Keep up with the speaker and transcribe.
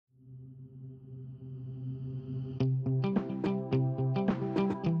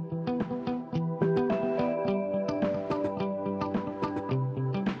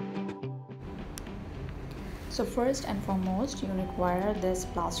So first and foremost, you require this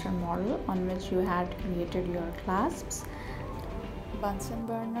plaster model on which you had created your clasps, Bunsen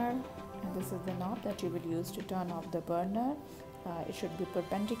burner, and this is the knob that you will use to turn off the burner. It should be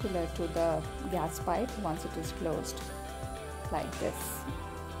perpendicular to the gas pipe once it is closed, like this.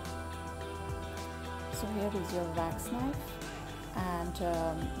 So here is your wax knife, and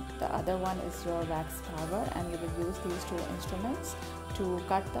the other one is your wax carver, and you will use these two instruments to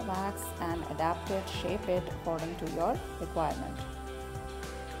cut the wax and adapt it, shape it according to your requirement.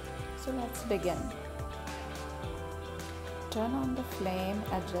 So let's begin. Turn on the flame,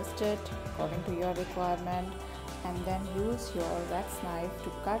 adjust it according to your requirement, and then use your wax knife to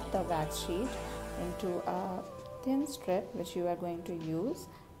cut the wax sheet into a thin strip which you are going to use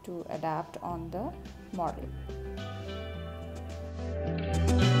to adapt on the model.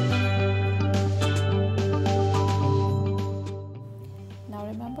 Now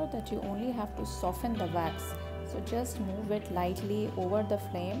remember that you only have to soften the wax, so just move it lightly over the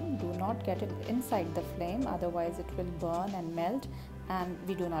flame. Do not get it inside the flame, otherwise it will burn and melt, and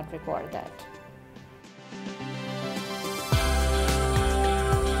we do not require that.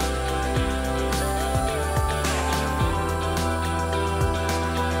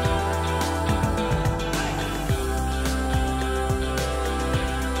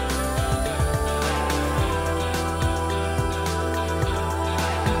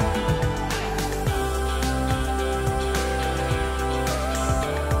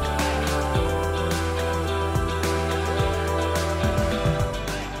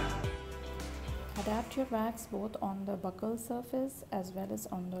 Adapt your wax both on the buccal surface as well as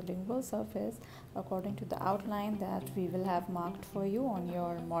on the lingual surface according to the outline that we will have marked for you on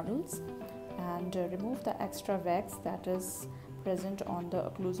your models, and remove the extra wax that is present on the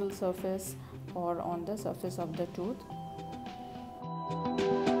occlusal surface or on the surface of the tooth.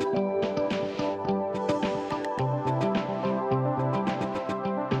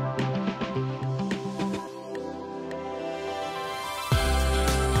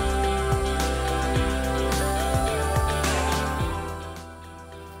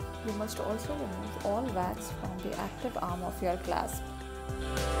 You must also remove all wax from the active arm of your clasp.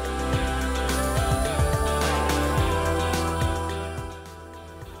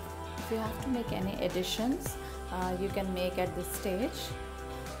 If you have to make any additions, you can make at this stage.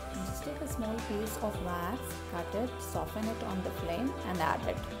 Just take a small piece of wax, cut it, soften it on the flame and add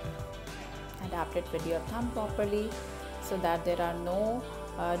it. Adapt it with your thumb properly so that there are no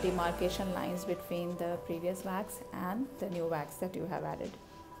demarcation lines between the previous wax and the new wax that you have added.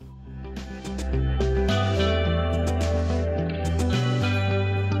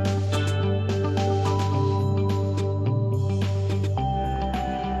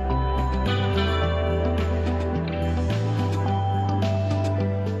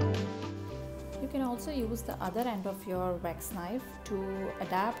 You can also use the other end of your wax knife to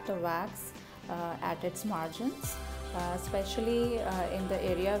adapt the wax at its margins, especially in the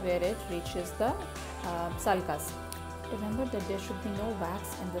area where it reaches the sulcus. Remember that there should be no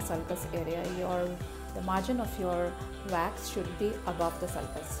wax in the sulcus area. The margin of your wax should be above the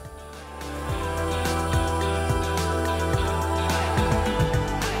sulcus.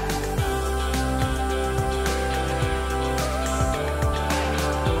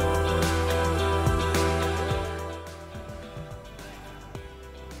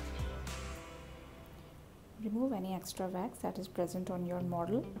 Remove any extra wax that is present on your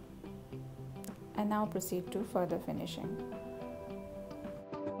model, and now proceed to further finishing.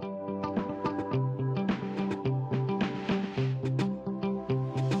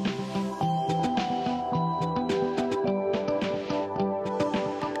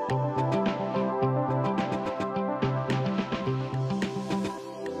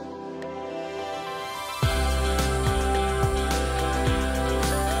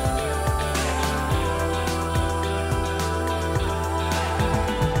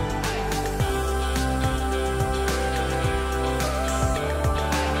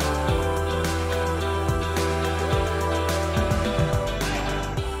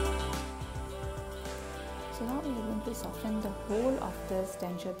 So now we are going to soften the whole of this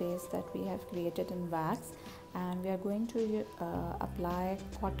denture base that we have created in wax, and we are going to apply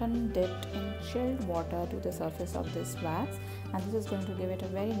cotton dipped in chilled water to the surface of this wax, and this is going to give it a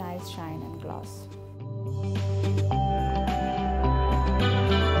very nice shine and gloss.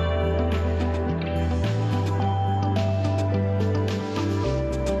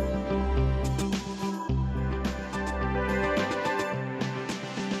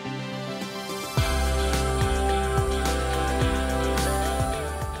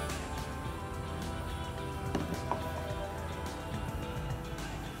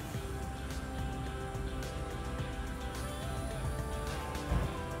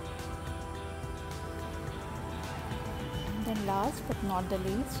 And last but not the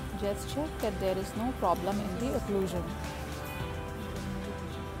least, just check that there is no problem in the occlusion.